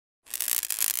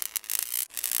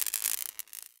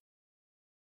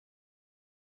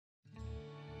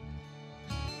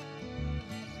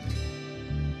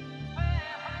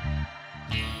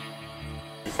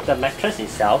the mattress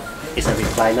itself is a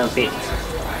recliner bed.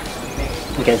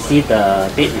 You can see the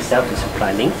bed itself is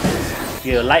reclining. If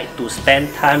you like to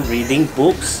spend time reading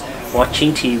books,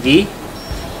 watching TV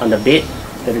on the bed,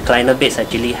 the recliner bed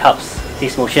actually helps.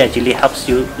 This motion actually helps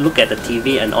you look at the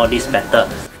TV and all this better.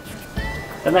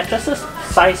 The mattresses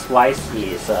size-wise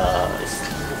is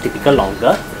typical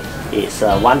longer. It's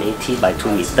 180 by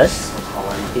 2 meters.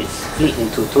 It's split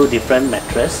into two different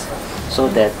mattresses, so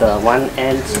that one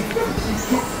end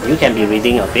you can be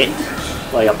reading your bed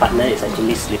while your partner is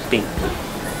actually sleeping.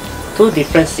 Two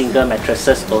different single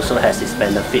mattresses also has its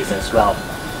benefits as well.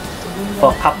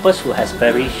 For couples who has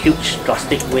very huge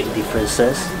drastic weight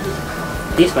differences,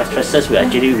 these mattresses will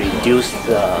actually reduce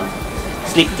the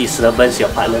sleep disturbance your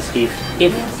partners give.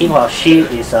 If he or she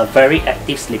is a very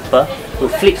active sleeper who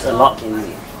sleeps a lot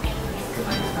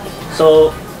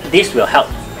so this will help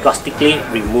drastically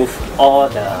remove all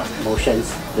the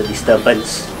motions, the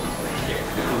disturbance.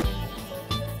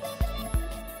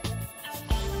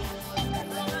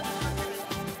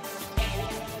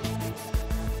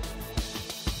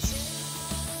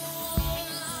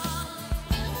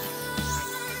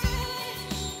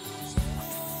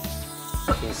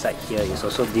 Inside here is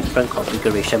also different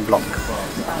configuration block,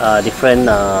 different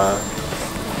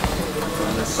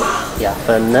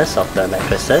firmness of the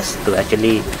mattresses to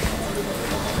actually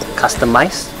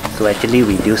customize to actually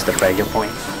reduce the pressure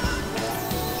point.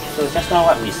 So just now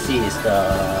what we see is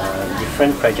the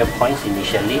different pressure points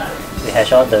initially. We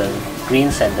have all the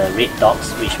greens and the red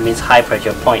dots, which means high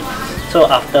pressure point. So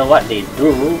after what they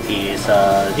do is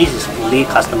this is fully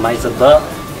customizable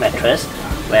mattress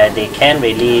where they can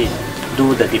really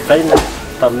do the different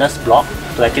firmness block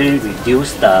to actually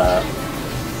reduce the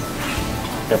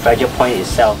pressure point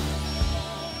itself.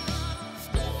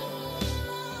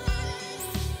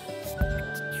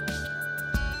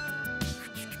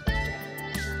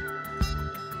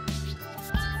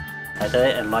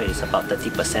 Titanium alloy is about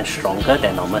 30% stronger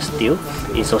than normal steel.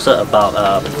 It's also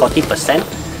about 40%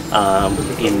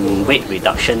 in weight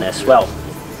reduction as well.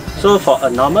 So for a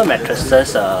normal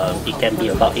mattresses, it can be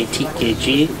about 80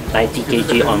 kg, 90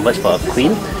 kg onwards for a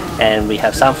queen. And we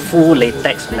have some full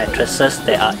latex mattresses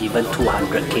that are even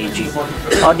 200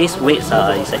 kg. All these weights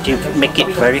is actually make it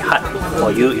very hard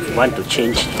for you if you want to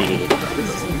change the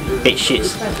bed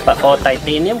sheets. But for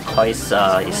titanium coils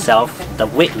itself, the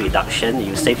weight reduction,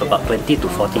 you save about 20 to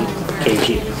 40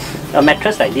 kg. A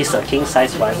mattress like this, a king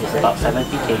size one, is about 70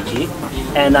 kg.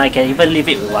 And I can even leave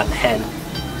it with one hand.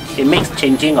 It makes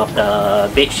changing of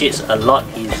the bed sheets a lot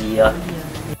easier.